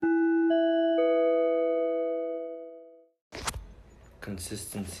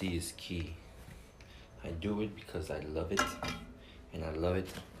Consistency is key. I do it because I love it, and I love it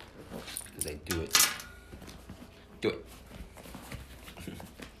because I do it. Do it.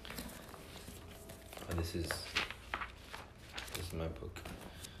 This is my book.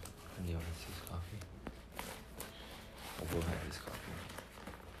 And the audience is coffee. I will have this coffee.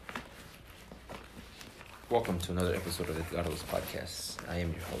 Welcome to another episode of the Edgardo's Podcast. I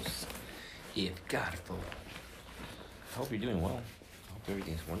am your host, Edgardo. I hope you're doing well. I hope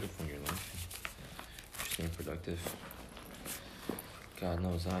everything's wonderful in your life. You're staying productive. God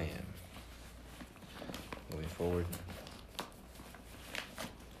knows I am. Moving forward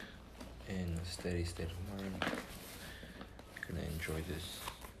in a steady state of mind. Gonna enjoy this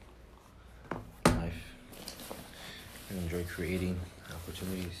life. Gonna enjoy creating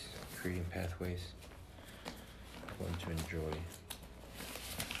opportunities, creating pathways. I'm going to enjoy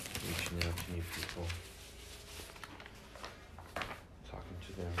reaching out to new people, talking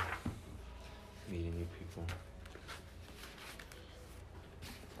to them, meeting new people.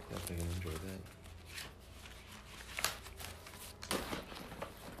 Definitely gonna enjoy that.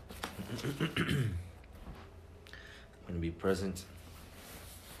 I'm gonna be present.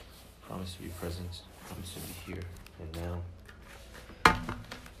 Promise to be present. Promise to be here and now.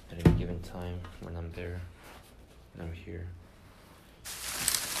 At any given time when I'm there, when I'm here.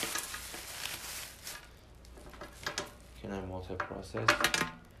 Can I multi-process?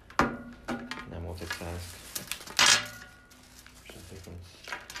 Can I multitask? There's a difference.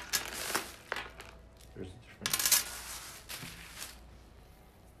 There's a difference.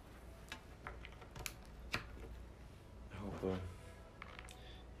 I hope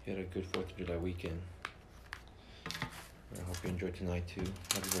you had a good 4th of July weekend. I hope you enjoyed tonight too.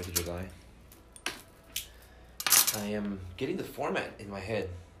 Happy 4th of July. I am getting the format in my head.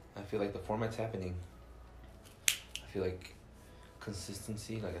 I feel like the format's happening. I feel like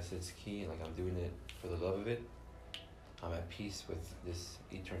consistency, like I said, is key. Like I'm doing it for the love of it. I'm at peace with this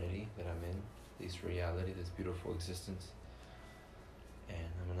eternity that I'm in, this reality, this beautiful existence. And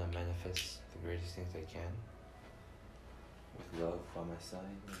I'm going to manifest the greatest things I can with love by my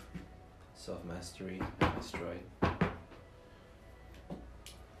side, self-mastery at my stride.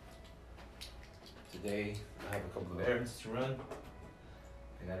 Today, I have a couple of errands to run.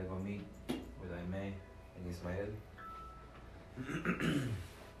 I gotta go meet with Aime and Ismael.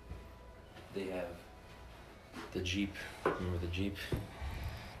 They have the Jeep. Remember the Jeep? You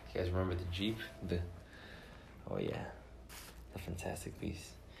guys remember the Jeep? Oh yeah, the Fantastic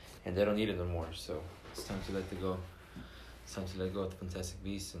Beast. And they don't need it no more, so it's time to let it go. It's time to let go of the Fantastic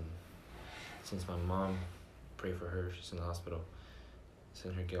Beast. And since my mom, pray for her, she's in the hospital.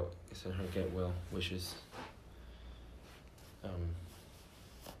 Send her get well wishes.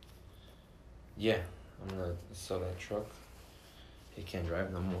 Yeah, I'm gonna sell that truck. He can't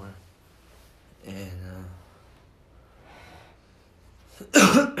drive no more. And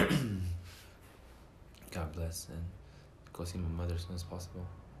God bless, and go see my mother as soon as possible.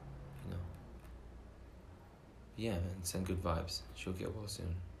 You know. Yeah, man, send good vibes. She'll get well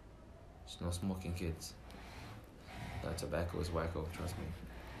soon. There's no smoking, kids. That tobacco is wacko, trust me.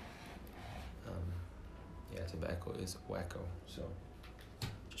 Yeah, tobacco is wacko, so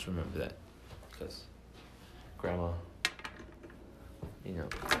just remember that. Because grandma, you know,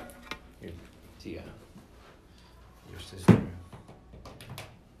 your tia, your sister,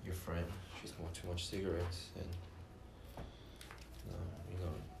 your friend, she's smoking too much cigarettes, and you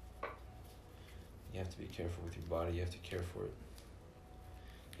know, you have to be careful with your body, you have to care for it.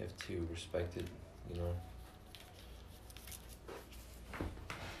 You have to respect it, you know.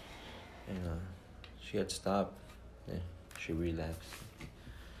 And she had stopped. Yeah, she relapsed.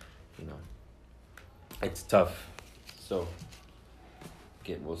 You know, it's tough. So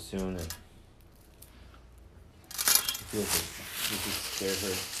get well soon, and she feels it. This has scared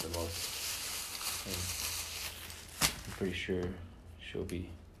her the most. And I'm pretty sure she'll be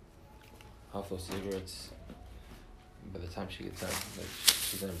off those cigarettes by the time she gets out. Like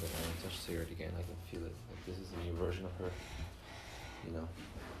she's never gonna touch a cigarette again. I can feel it. Like this is a new version of her. You know.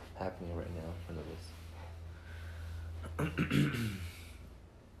 Happening right now in front of us.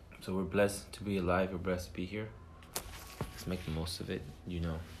 So we're blessed to be alive, we're blessed to be here. Let's make the most of it, you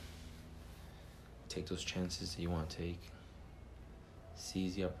know. Take those chances that you want to take.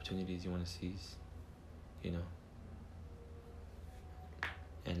 Seize the opportunities you want to seize, you know.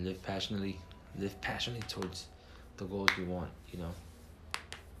 And live passionately towards the goals you want, you know.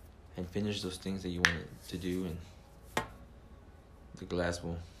 And finish those things that you want to do, and the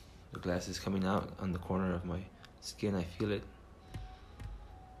glass is coming out on the corner of my skin. I feel it.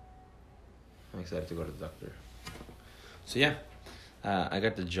 I'm excited to go to the doctor. So yeah, I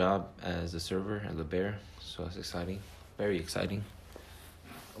got the job as a server at Le Bear, so it's exciting, very exciting.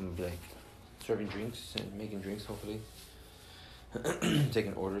 I'm gonna be like serving drinks and making drinks, hopefully.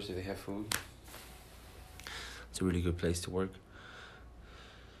 Taking orders if they have food. It's a really good place to work.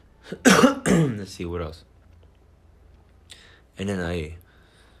 Let's see what else. And then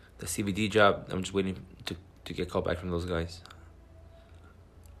the CBD job, I'm just waiting to get called back from those guys.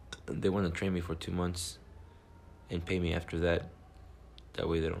 They want to train me for 2 months and pay me after that. That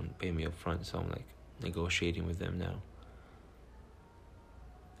way they don't pay me up front, so I'm like negotiating with them now.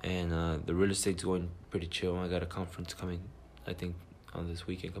 And the real estate's going pretty chill. I got a conference coming, I think, on this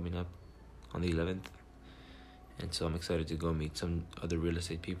weekend coming up, on the 11th. And so I'm excited to go meet some other real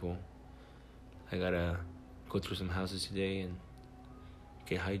estate people. I gotta go through some houses today and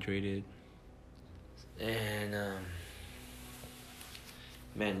get hydrated. And,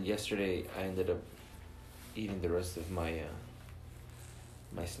 man, yesterday I ended up eating the rest of my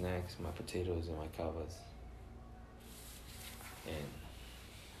snacks, my potatoes and my kavas. And,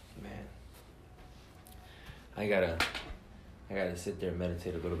 man, I gotta sit there and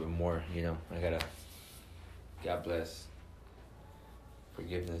meditate a little bit more, you know. God bless.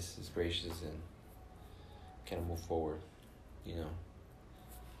 Forgiveness is gracious and kind of move forward, you know.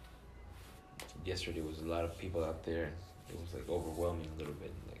 Yesterday was a lot of people out there. It was like overwhelming a little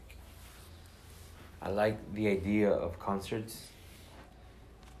bit. Like, I like the idea of concerts,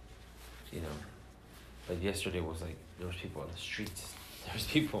 you know. But yesterday was like, there was people on the streets. There was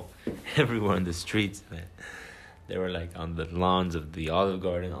people everywhere on the streets, man. They were like on the lawns of the Olive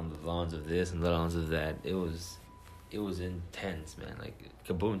Garden, on the lawns of this and the lawns of that. It was intense, man. Like,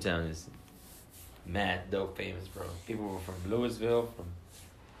 Kaboom Town is mad dope famous, bro. People were from Louisville, from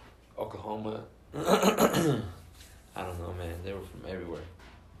Oklahoma. I don't know, man. They were from everywhere.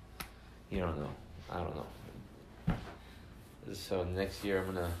 You don't know. I don't know. So next year I'm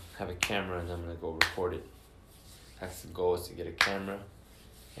gonna have a camera and I'm gonna go record it. That's the goal, is to get a camera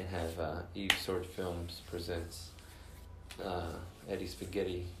and have Eve Sword Films presents Eddie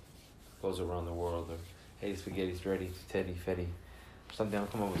Spaghetti goes around the world, or Eddie Spaghetti's ready to Teddy Fetty. Something, I'll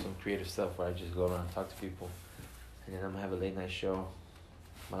come up with some creative stuff where I just go around and talk to people. And then I'm gonna have a late night show.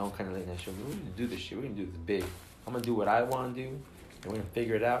 My own kind of late night show. We're gonna do this shit. We're gonna do this big. I'm gonna do what I wanna do, and we're gonna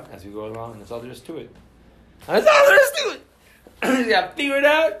figure it out as we go along, and that's all there is to it. And that's all there is to it! You gotta figure it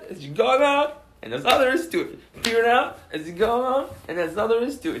out as you go along, and that's all there is to it. Figure it out as you go along, and that's all there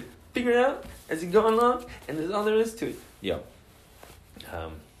is to it. Figure it out as you go along, and that's all there is to it. Yo.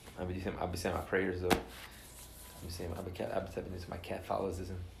 I'll be saying my prayers though. I've been tapping into my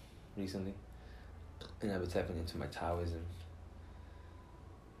Catholicism recently, and I've been tapping into my Taoism.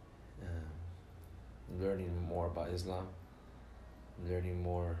 Learning more about Islam, learning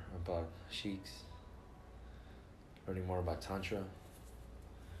more about Sheiks, learning more about Tantra,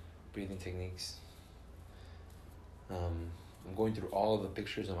 breathing techniques. I'm going through all of the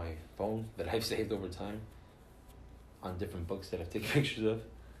pictures on my phone that I've saved over time on different books that I've taken pictures of,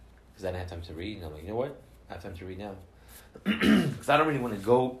 because I didn't have time to read, and I'm like, you know what? I have time to read now. Because I don't really want to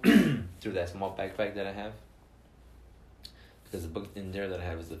go through that small backpack that I have. Because the book in there that I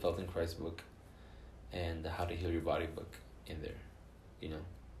have is the Feldenkrais book and the How to Heal Your Body book in there, you know.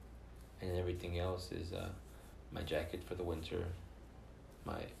 And then everything else is my jacket for the winter,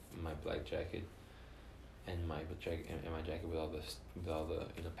 my black jacket, and my jacket with all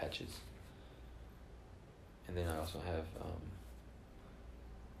the patches. And then I also have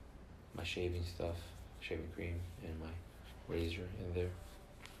my shaving stuff, shaving cream, and my razor in there.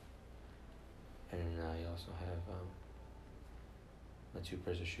 And then I also have my 2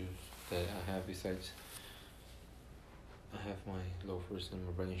 pairs of shoes that I have besides. I have my loafers and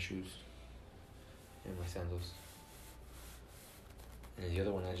my running shoes and my sandals. And the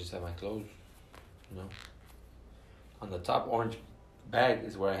other one, I just have my clothes, you know. On the top orange bag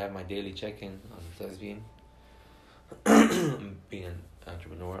is where I have my daily check-in on Thespian. Being an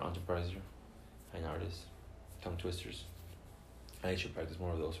entrepreneur, enterpriser, an artist, tongue twisters. I should practice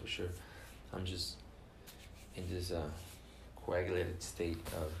more of those for sure. I'm just in this coagulated state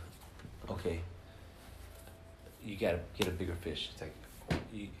of, okay, you gotta get a bigger fish. It's like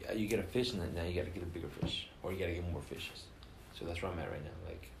you get a fish, and then now you gotta get a bigger fish, or you gotta get more fishes. So that's where I'm at right now,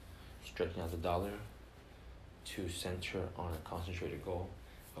 like stretching out the dollar to center on a concentrated goal,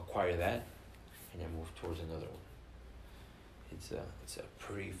 acquire that, and then move towards another one. It's a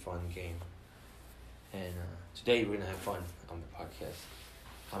pretty fun game, and today we're gonna have fun on the podcast.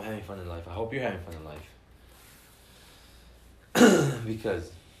 I'm having fun in life. I hope you're having fun in life.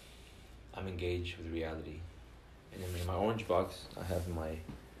 Because I'm engaged with reality. And then in my orange box, I have my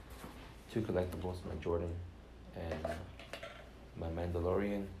 2 collectibles, my Jordan and my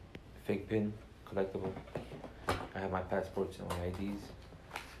Mandalorian fake pin collectible. I have my passports and my IDs,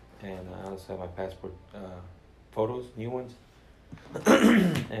 and I also have my passport photos, new ones,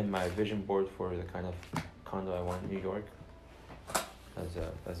 and my vision board for the kind of condo I want in New York.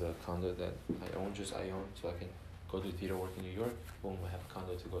 As a condo that I own, so I can go do theater work in New York. Boom, I have a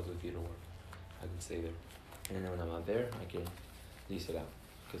condo to go do theater work. I can stay there, and then when I'm not there, I can lease it out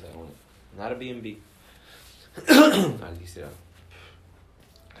because I own it. Not a B&B. I lease it out.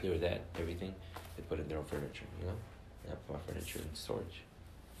 Clear that, everything. They put in their own furniture, you know. I put my furniture in storage,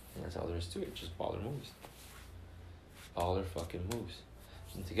 and that's all there is to it. Just baller moves. Baller fucking moves.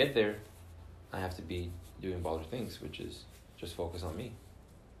 And to get there, I have to be doing baller things, which is just focus on me.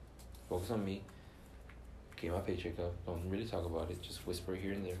 Focus on me. Get my paycheck up. Don't really talk about it. Just whisper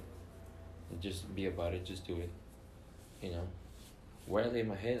here and there. And just be about it. Just do it. You know? Where I lay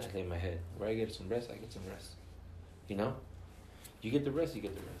my head, I lay my head. Where I get some rest, I get some rest. You know? You get the rest, you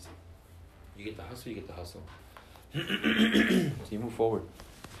get the rest. You get the hustle, you get the hustle. So you move forward.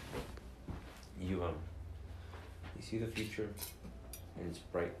 You see the future, and it's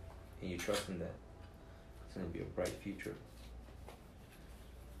bright. And you trust in that. It's going to be a bright future.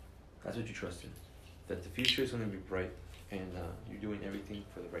 That's what you trust in. That the future is going to be bright, and you're doing everything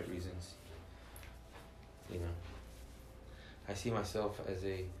for the right reasons. You know, I see myself as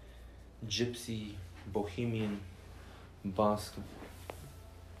a gypsy, bohemian, Basque,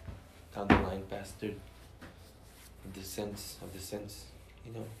 down the line bastard of the sense,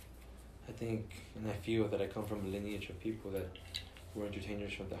 you know. I think and I feel that I come from a lineage of people that were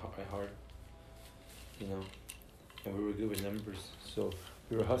entertainers from the heart, you know, and we were good with numbers. So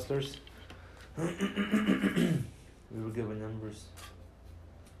we were hustlers. We were good with numbers.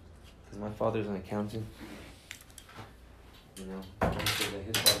 Because my father's an accountant. You know,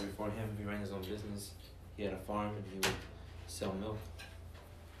 his father before him, he ran his own business. He had a farm and he would sell milk.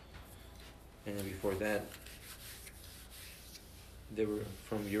 And then before that, they were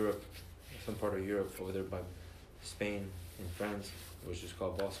from Europe, some part of Europe over there by Spain and France. It was just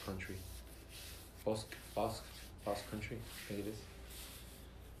called Basque Country. Basque Country, I think it is.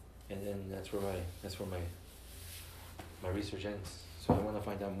 And then that's where my research ends. So I want to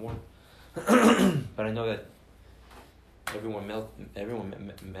find out more. But I know that everyone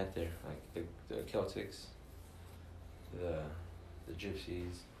met there, like the Celtics, the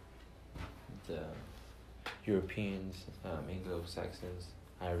Gypsies, the Europeans, Anglo-Saxons,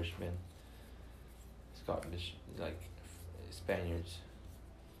 Irishmen, Scottish, like Spaniards,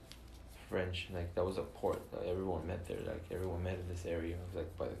 French, like that was a port. Like, everyone met there. Like everyone met in this area, like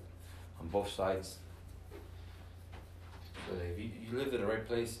on both sides. So if you live in the right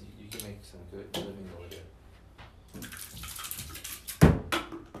place, you can make some good living over there.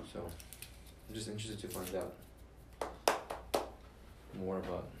 So I'm just interested to find out more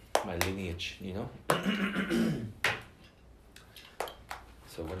about my lineage, you know.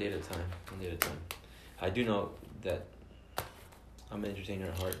 So one day at a time. I do know that I'm an entertainer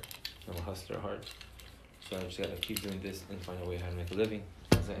at heart. I'm a hustler at heart. So I just gotta keep doing this and find a way how to make a living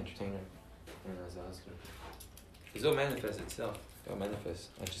as an entertainer and as a hustler. Because it'll manifest itself. It'll manifest.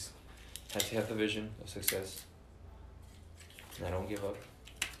 I just have to have the vision of success. And I don't give up.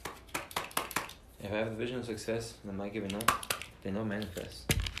 If I have the vision of success and I'm not giving up, then it'll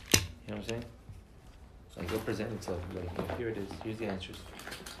manifest. You know what I'm saying? Like it'll present itself. Like, here it is. Here's the answers.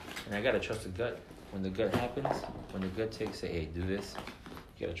 And I gotta trust the gut. When the gut happens, when the gut say, hey, do this,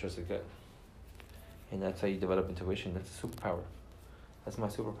 you gotta trust the gut. And that's how you develop intuition. That's a superpower. That's my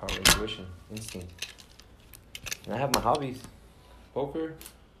superpower, intuition, instinct. And I have my hobbies. Poker,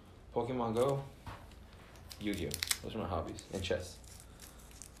 Pokemon Go, Yu-Gi-Oh! Those are my hobbies. And chess.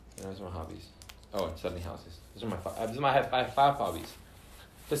 Yeah, those are my hobbies. Oh, and selling houses. Those are my five. I have 5 hobbies.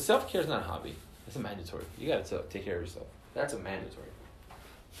 But self-care is not a hobby. It's a mandatory. You gotta take care of yourself. That's a mandatory.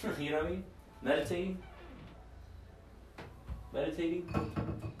 You know what I mean? Meditating,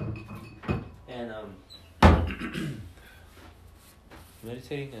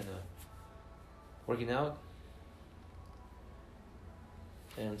 and working out,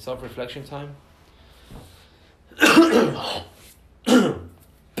 and self-reflection time.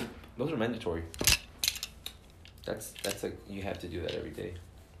 Those are mandatory. That's like you have to do that every day.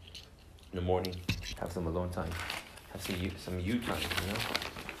 In the morning, have some alone time, have some you time. You know.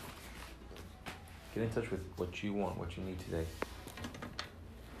 Get in touch with what you want, what you need today.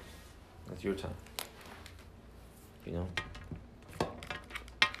 That's your time. You know?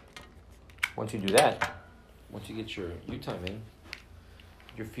 Once you do that, once you get your you time in,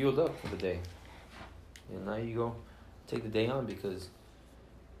 you're fueled up for the day. And now you go take the day on because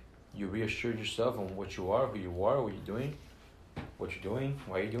you reassured yourself on what you are, who you are, what you're doing. what you're doing,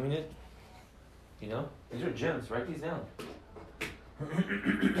 why you're doing it. You know, these are gems. Write these down.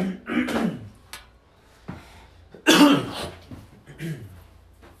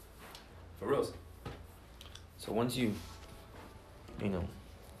 For reals. So once you know,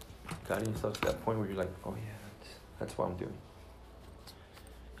 got yourself to that point where you're like, oh yeah, that's what I'm doing.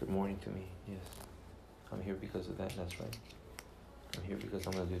 Good morning to me. Yes, I'm here because of that. That's right. I'm here because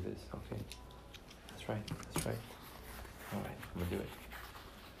I'm gonna do this. Okay. That's right. That's right. All right, I'm gonna do it.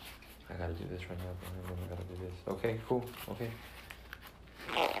 I gotta do this right now. I gotta do this. Okay, cool. Okay.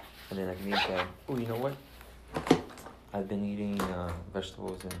 And then I can eat that. Oh, you know what? I've been eating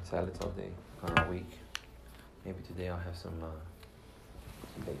vegetables and salads all day, a week. Maybe today I'll have some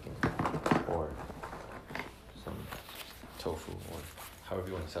bacon or some tofu or however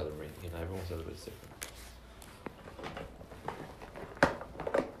you want to celebrate. You know, everyone celebrates different.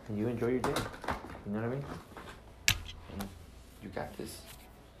 And you enjoy your day. You know what I mean? And you got this.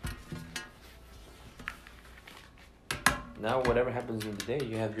 Now, whatever happens in the day,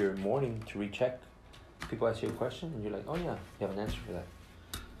 you have your morning to recheck. People ask you a question, and you're like, oh yeah, you have an answer for that.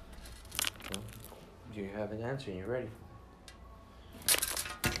 You have an answer, and you're ready.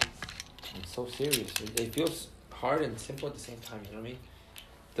 It's so serious. It feels hard and simple at the same time, you know what I mean?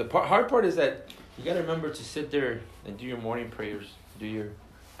 The hard part is that you got to remember to sit there and do your morning prayers, do your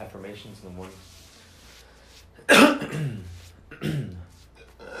affirmations in the morning.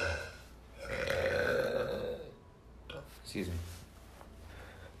 Excuse me.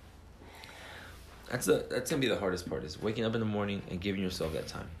 That's gonna be the hardest part, is waking up in the morning and giving yourself that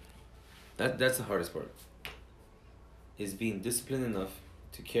time. That's the hardest part. Is being disciplined enough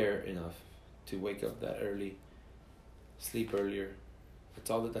to care enough to wake up that early, sleep earlier.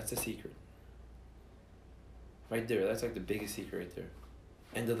 That's the secret. Right there. That's like the biggest secret right there.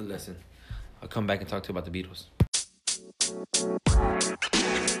 End of the lesson. I'll come back and talk to you about the Beatles.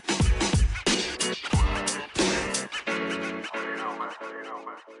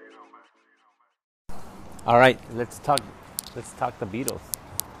 All right, let's talk the Beatles.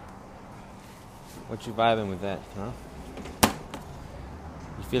 What you vibing with that, huh?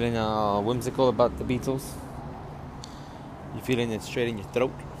 You feeling whimsical about the Beatles? You feeling it straight in your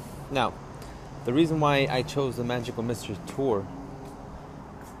throat? Now, the reason why I chose the Magical Mystery Tour,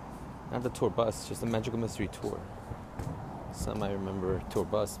 not the tour bus, just the Magical Mystery Tour. Some might remember tour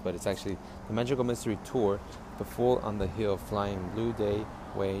bus, but it's actually the Magical Mystery Tour, the Fool on the Hill, Flying Blue Day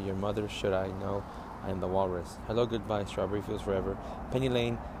Way, Your Mother Should I Know, I Am the Walrus, Hello Goodbye, Strawberry Fields Forever, Penny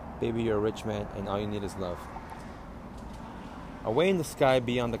Lane, Baby You're a Rich Man, and All You Need Is Love. Away in the sky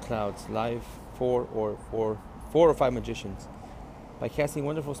beyond the clouds, live four or five magicians. By casting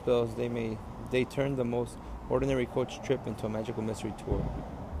wonderful spells, they turn the most ordinary coach trip into a magical mystery tour.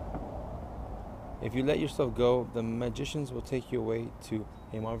 If you let yourself go, the magicians will take you away to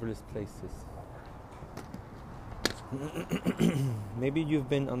a marvelous places. Maybe you've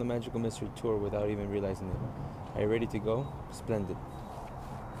been on the Magical Mystery Tour without even realizing it. Are you ready to go? Splendid.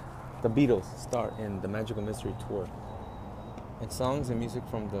 The Beatles star in the Magical Mystery Tour, and songs and music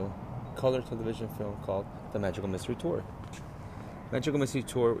from the color television film called The Magical Mystery Tour. Magical Mystery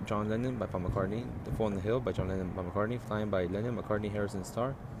Tour, John Lennon by Paul McCartney, The Fool on the Hill by John Lennon and Paul McCartney, Flying by Lennon, McCartney, Harrison,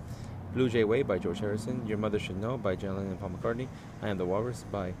 Starr, Blue Jay Way by George Harrison, Your Mother Should Know by John Lennon and Paul McCartney, I Am the Walrus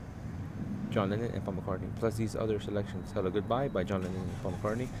by John Lennon and Paul McCartney, plus these other selections: Hello Goodbye by John Lennon and Paul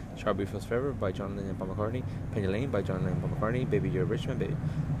McCartney, Strawberry Fields Forever by John Lennon and Paul McCartney, Penny Lane by John Lennon and Paul McCartney, Baby You're a Rich Man, Baby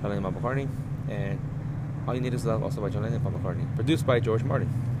John Lennon and Paul McCartney, and All You Need Is Love, also by John Lennon and Paul McCartney. Produced by George Martin,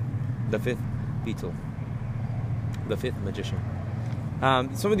 the fifth Beatle, the fifth magician.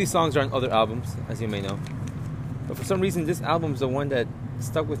 Some of these songs are on other albums, as you may know, but for some reason this album is the one that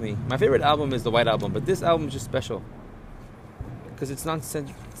stuck with me. My favorite album is the White Album, but this album is just special because it's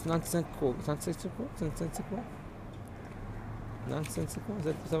nonsensical. Nonsensical. Is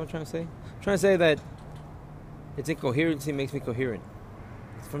that what I'm trying to say? I'm trying to say that its incoherency makes me coherent.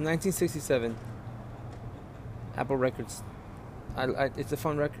 It's from 1967. Apple Records. It's a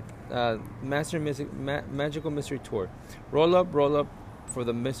fun record. Magical Mystery Tour. Roll up for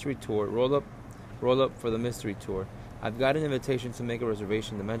the Mystery Tour. Roll up for the Mystery Tour. I've got an invitation to make a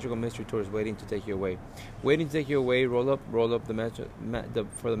reservation. The Magical Mystery Tour is waiting to take you away. Waiting to take you away. Roll up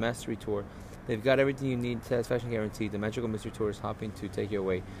for the Mystery Tour. They've got everything you need. Satisfaction guaranteed. The Magical Mystery Tour is hopping to take you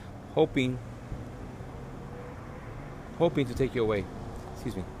away. Hoping to take you away.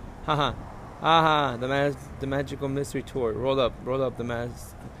 Excuse me. The Magical Mystery Tour. Roll up the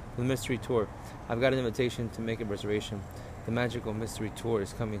Mystery Tour. I've got an invitation to make a reservation. The Magical Mystery Tour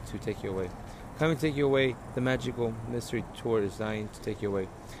is coming to take you away. Coming to take you away. The Magical Mystery Tour is dying to take you away.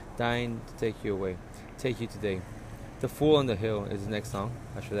 Dying to take you away. Take you today. The Fool on the Hill is the next song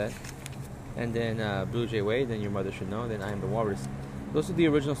after that. And then Blue Jay Way, then Your Mother Should Know, then I Am the Walrus. Those are the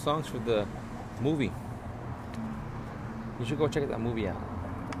original songs for the movie. You should go check that movie out.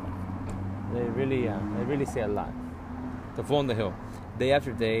 They really say a lot. The Fool on the Hill. Day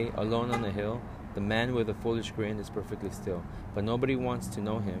after day, alone on the hill, the man with a foolish grin is perfectly still. But nobody wants to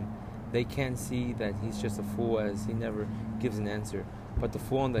know him. They can't see that he's just a fool, as he never gives an answer. But the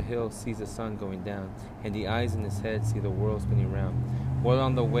fool on the hill sees the sun going down, and the eyes in his head see the world spinning round. While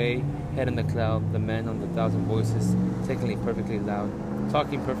on the way, head in the cloud, the man on the thousand voices, talking perfectly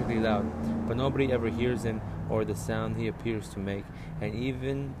loud, but nobody ever hears him or the sound he appears to make, and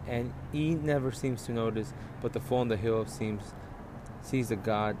he never seems to notice. But the fool on the hill sees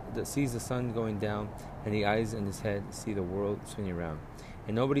the sun going down, and the eyes in his head see the world spinning round.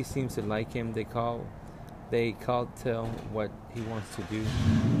 And nobody seems to like him. They can't tell what he wants to do.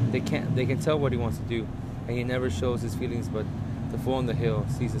 They can tell what he wants to do, and he never shows his feelings. But the fool on the hill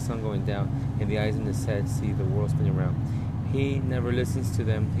sees the sun going down, and the eyes in his head see the world spinning round. He never listens to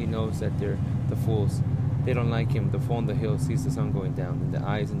them. He knows that they're the fools. They don't like him. The fool on the hill sees the sun going down, and the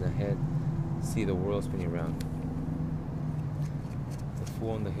eyes in the head see the world spinning round. The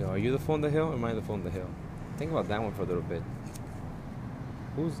fool on the hill. Are you the fool on the hill, or am I the fool on the hill? Think about that one for a little bit.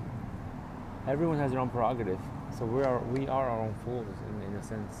 Everyone has their own prerogative, so we are our own fools in a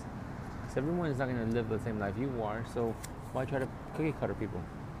sense. So everyone is not going to live the same life you are, so why try to cookie cutter people?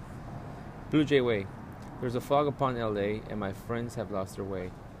 Blue Jay Way. There's a fog upon LA, and my friends have lost their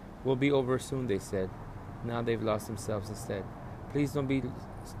way. We'll be over soon, they said. Now they've lost themselves instead. Please don't be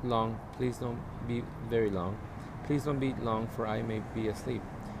long, please don't be very long. Please don't be long, for I may be asleep.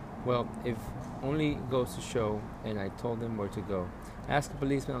 Well, if only goes to show, and I told them where to go. Ask a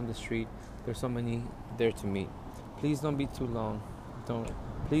policeman on the street, there's so many there to meet. Please don't be too long.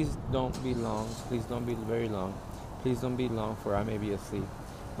 Please don't be long. Please don't be very long. Please don't be long, for I may be asleep.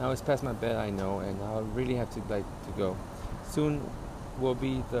 Now it's past my bed, I know, and I'll really have to go. Soon will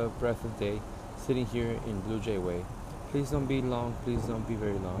be the breath of day, sitting here in Blue Jay Way. Please don't be long. Please don't be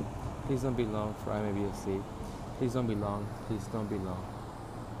very long. Please don't be long, for I may be asleep. Please don't be long. Please don't be long.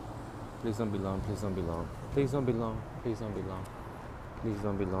 Please don't be long. Please don't be long. Please don't be long. Please don't be long. Please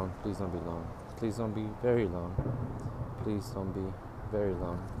don't be long. Please don't be long. Please don't be very long. Please don't be very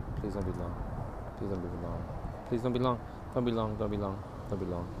long. Please don't be long. Please don't be long. Please don't be long. Don't be long. Don't be long. Don't be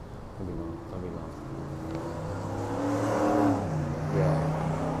long. Don't be long. Don't be long. Yeah.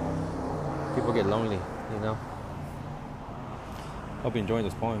 People get lonely, you know. Hope you're enjoying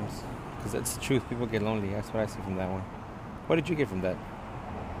those poems, because that's the truth. People get lonely. That's what I see from that one. What did you get from that?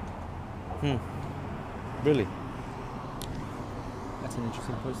 Really? That's an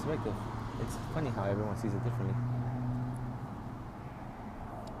interesting perspective. It's funny how everyone sees it differently.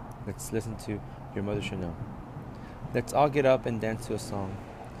 Let's listen to Your Mother Should Know. Let's all get up and dance to a song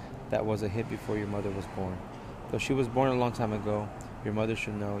that was a hit before your mother was born. Though she was born a long time ago, your mother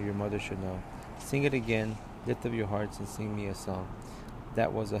should know, your mother should know. Sing it again, lift up your hearts and sing me a song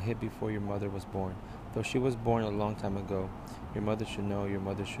that was a hit before your mother was born. Though she was born a long time ago, your mother should know, your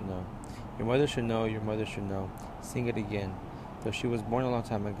mother should know. Your mother should know, your mother should know. Sing it again. Though she was born a long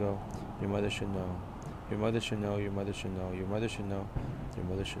time ago, your mother should know. Your mother should know, your mother should know. Your mother should know, your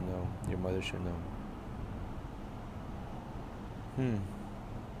mother should know. Your mother should know.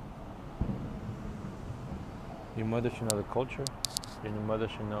 Your mother should know the culture. And your mother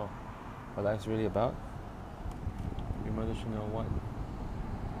should know what life's really about. Your mother should know what?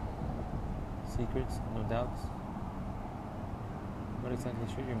 Secrets, no doubts. What exactly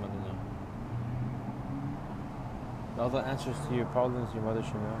should your mother know? All the answers to your problems your mother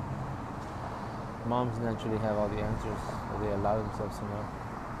should know. Moms naturally have all the answers, or they allow themselves to know.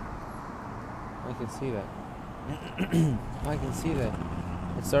 I can see that. I can see that.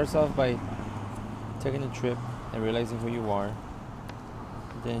 It starts off by taking a trip and realizing who you are.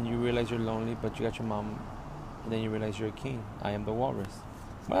 Then you realize you're lonely, but you got your mom. And then you realize you're a king. I am the walrus.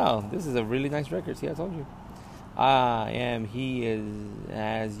 Wow, this is a really nice record. See, I told you. I am, he is,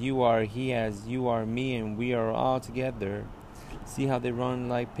 as you are, he as you are, me, and we are all together. See how they run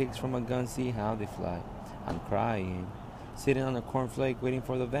like pigs from a gun, see how they fly. I'm crying, sitting on a cornflake, waiting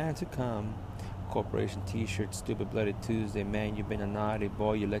for the van to come. Corporation t-shirt, stupid bloody Tuesday, man, you've been a naughty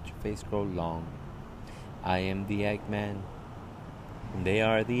boy, you let your face grow long. I am the Eggman, and they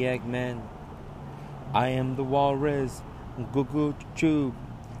are the Eggman. I am the walrus, goo choo.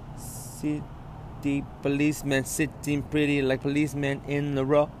 City policemen sitting pretty like policemen in a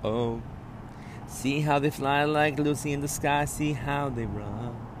row. See how they fly like Lucy in the sky, see how they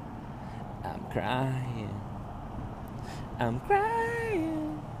run. I'm crying, I'm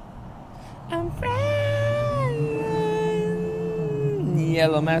crying, I'm crying.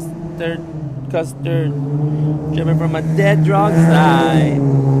 yellow mustard, custard, jumping from a dead dog's side.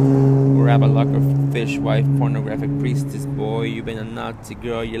 Grab a locker, fish wife, pornographic priestess boy. You been a Nazi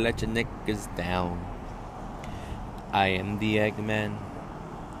girl, you let your knickers down. I am the Eggman.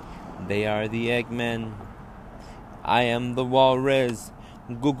 They are the Eggmen. I am the walrus.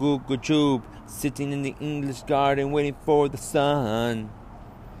 Goo goo goo choob. Sitting in the English garden waiting for the sun.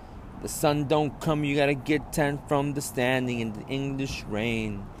 The sun don't come, you gotta get tan from the standing in the English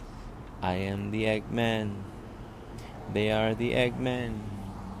rain. I am the Eggman. They are the Eggmen.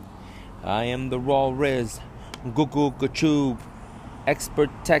 I am the walrus. Goo goo goo choob. Expert,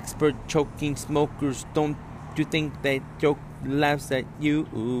 texpert, choking smokers. Don't you think that joke laughs at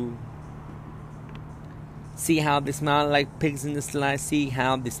you? See how they smile like pigs in the slide. See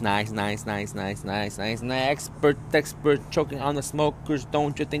how this nice. Expert, choking on the smokers.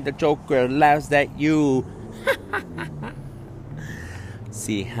 Don't you think the Joker laughs at you?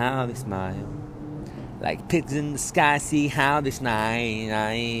 See how they smile like pigs in the sky. See how they smile.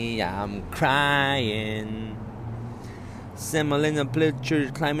 I'm crying. Semolina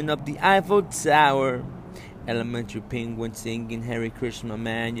Blitzer climbing up the Eiffel Tower. Elementary penguin singing Hare Krishna,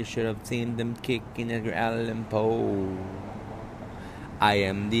 man. You should have seen them kicking Edgar Allan Poe. I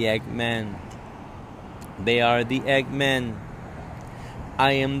am the Eggman. They are the Eggmen.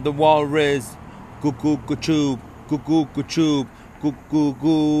 I am the walrus. Goo goo goo choob. Goo goo goo choob. Goo goo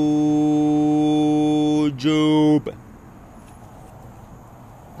goo choob.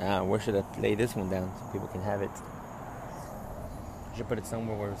 Where should I lay this one down so people can have it? I should put it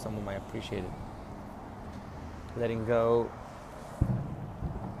somewhere where someone might appreciate it. Letting go.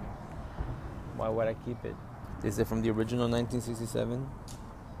 Why would I keep it? Is it from the original 1967?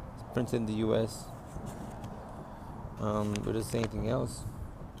 It's printed in the US. But does it say anything else?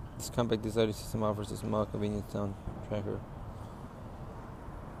 This compact design system offers a small convenient sound tracker.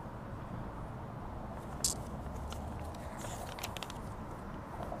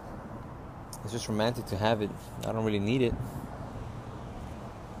 It's just romantic to have it. I don't really need it.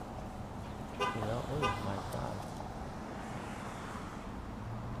 You know? Oh my God.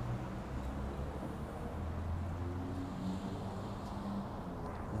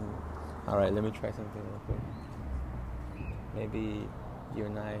 Alright, let me try something real quick. Maybe you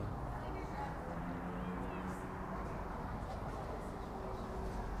and I.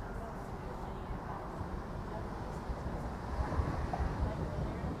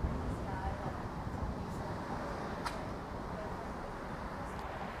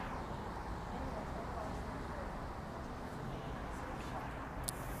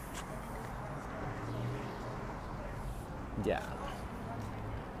 Yeah.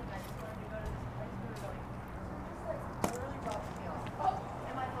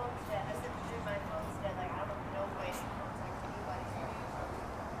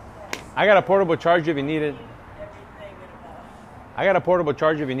 I got a portable charger if you need it. I got a portable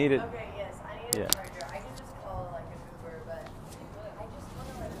charger if you need it. Okay, yes, I need a charger. I can just call like an Uber, but I just want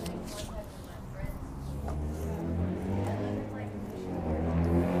to like make contact with my friends.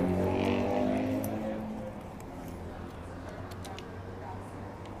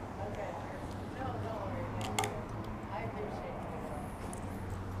 Okay. No, don't worry. I appreciate it.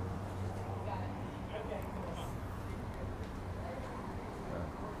 Got it. Okay, cool.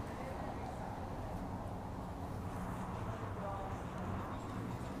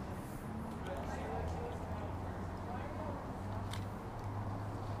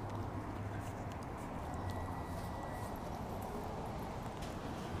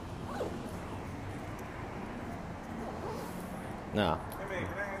 No. Hey, man,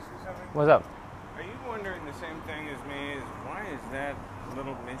 can I ask you something? What's up? Are you wondering the same thing as me? Is why is that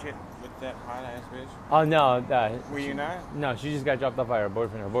little midget with that hot ass bitch? Oh no. Were you not? No, she just got dropped off by her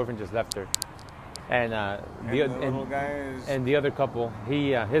boyfriend. Her boyfriend just left her. And The little guy is. and the other couple,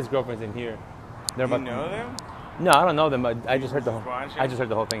 his girlfriend's in here. They're you about know them? No, I don't know them. But I You just heard the just whole. watch I it? just heard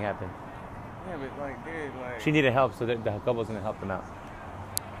the whole thing happen. Yeah, but like, dude, like. She needed help, so the couple's gonna help them out.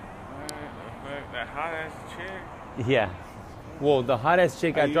 That hot ass chick. Yeah. Well, the hottest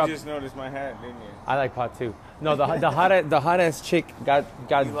chick got You dropped. just noticed my hat, didn't you? I like pot too. No, the hottest chick got You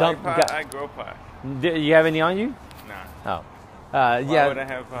dumped. like pot? I grow pot. You have any on you? Nah. Oh. Why would I Yeah.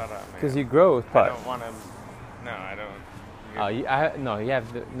 have pot on me? Because you grow with I pot. don't want to. No, I don't. Oh, you have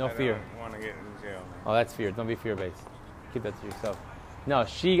no fear. I don't want to get in jail, man. Oh, that's fear. Don't be fear-based. Keep that to yourself. No,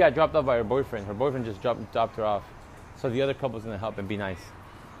 she got dropped off by her boyfriend. Her boyfriend just dropped her off. So the other couple's gonna help and be nice.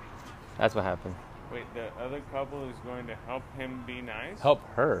 That's what happened. Wait, the other couple is going to help him be nice? Help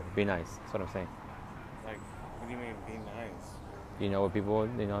her be nice. That's what I'm saying. Like, what do you mean be nice? You know what people,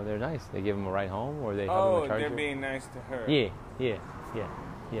 they're nice. They give them a ride home or they help them Oh, a charger. they're being nice to her. Yeah. Yeah.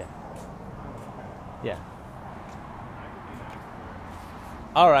 Yeah. Yeah.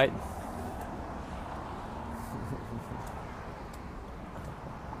 All right.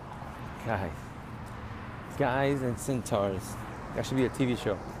 Guys and Centaurs. That should be a TV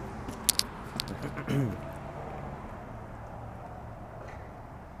show.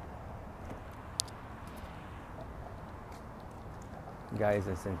 Guys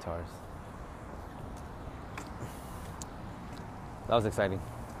and Centaurs. That was exciting.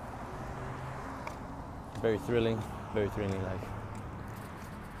 Very thrilling life.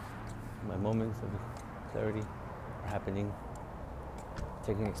 My moments of clarity are happening.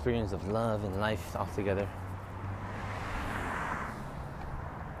 Taking experience of love and life all together.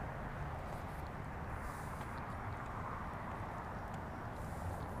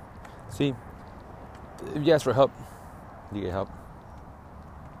 See, if you ask for help, you get help.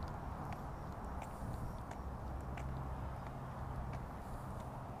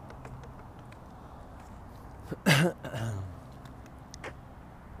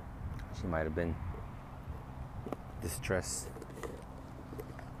 She might have been distressed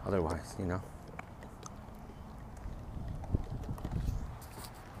otherwise, you know.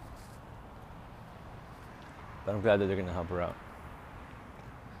 But I'm glad that they're going to help her out.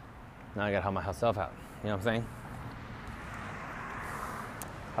 Now I got to help myself out. You know what I'm saying?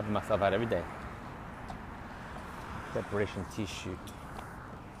 Helping myself out every day. Preparation T-shoot.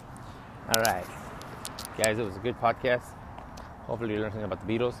 All right. Guys, it was a good podcast. Hopefully you learned something about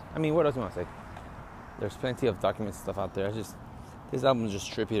the Beatles. I mean, what else do you want to say? There's plenty of documents and stuff out there. This album is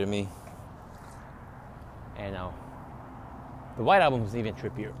just trippy to me. And the White Album is even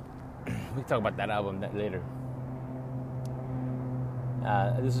trippier. We can talk about that album later.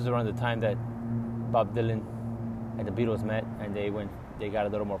 This is around the time that Bob Dylan and the Beatles met, and they got a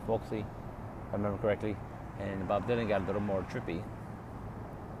little more folksy, if I remember correctly, and Bob Dylan got a little more trippy.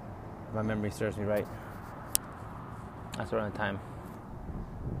 If my memory serves me right. That's around the time.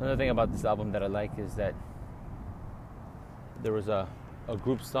 Another thing about this album that I like is that there was a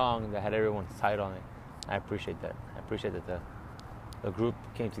group song that had everyone's title on it. I appreciate that. I appreciate that the group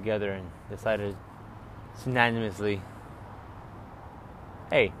came together and decided unanimously,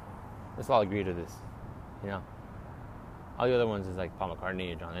 hey, let's all agree to this. You know? All the other ones is like Paul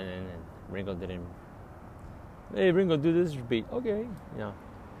McCartney and John Lennon, and Ringo didn't. Hey, Ringo, do this beat. Okay. You know?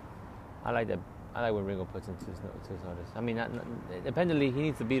 I like that. I like what Ringo puts into his notice. I mean, not independently, he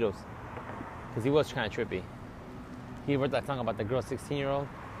needs the Beatles. Because he was kind of trippy. He wrote that song about the girl 16-year-old.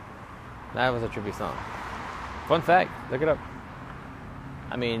 That was a trippy song. Fun fact, look it up.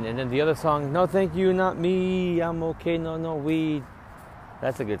 I mean, and then the other song, No Thank You, Not Me, I'm Okay, No Weed.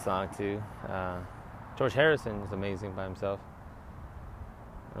 That's a good song too. George Harrison is amazing by himself.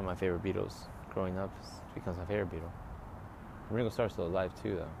 One of my favorite Beatles growing up. Becomes my favorite Beatle. Ringo Starr's still alive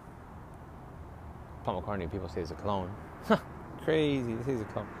too though. Paul McCartney, people say is a clone. Crazy, they say he's a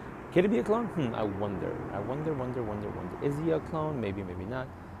clone. Could it be a clone? I wonder. Is he a clone? Maybe, maybe not.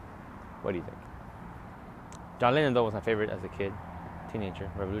 What do you think? John Lennon, though, was my favorite as a kid.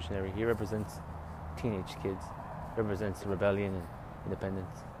 Teenager, revolutionary. He represents teenage kids. Represents rebellion and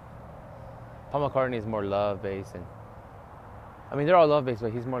independence. Paul McCartney is more love-based. And I mean, they're all love-based,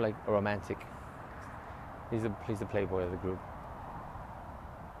 but he's more like a romantic. He's the playboy of the group.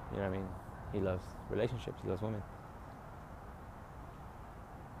 You know what I mean? He loves relationships. He loves women.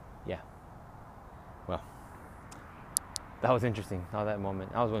 Yeah. Well, that was interesting. All that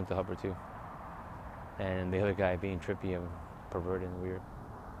moment. I was willing to help her too. And the other guy being trippy and perverted and weird.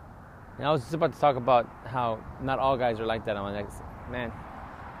 And I was just about to talk about how not all guys are like that. I'm like, man,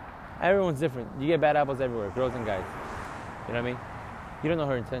 everyone's different. You get bad apples everywhere, girls and guys. You know what I mean? You don't know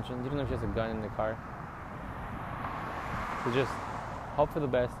her intention. You don't know if she has a gun in the car. So just hope for the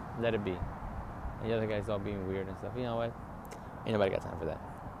best, let it be. And the other guys all being weird and stuff. You know what? Ain't nobody got time for that.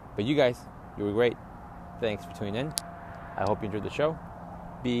 But you guys, you were great. Thanks for tuning in. I hope you enjoyed the show.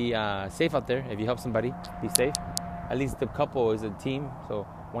 Be safe out there. If you help somebody, be safe. At least the couple is a team, so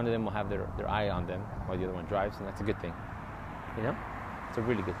one of them will have their eye on them while the other one drives, and that's a good thing. You know? It's a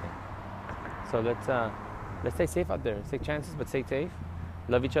really good thing. So let's stay safe out there. Let's take chances, but stay safe.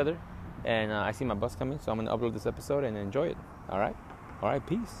 Love each other. And I see my bus coming, so I'm going to upload this episode and enjoy it. All right? All right,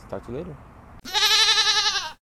 peace. Talk to you later.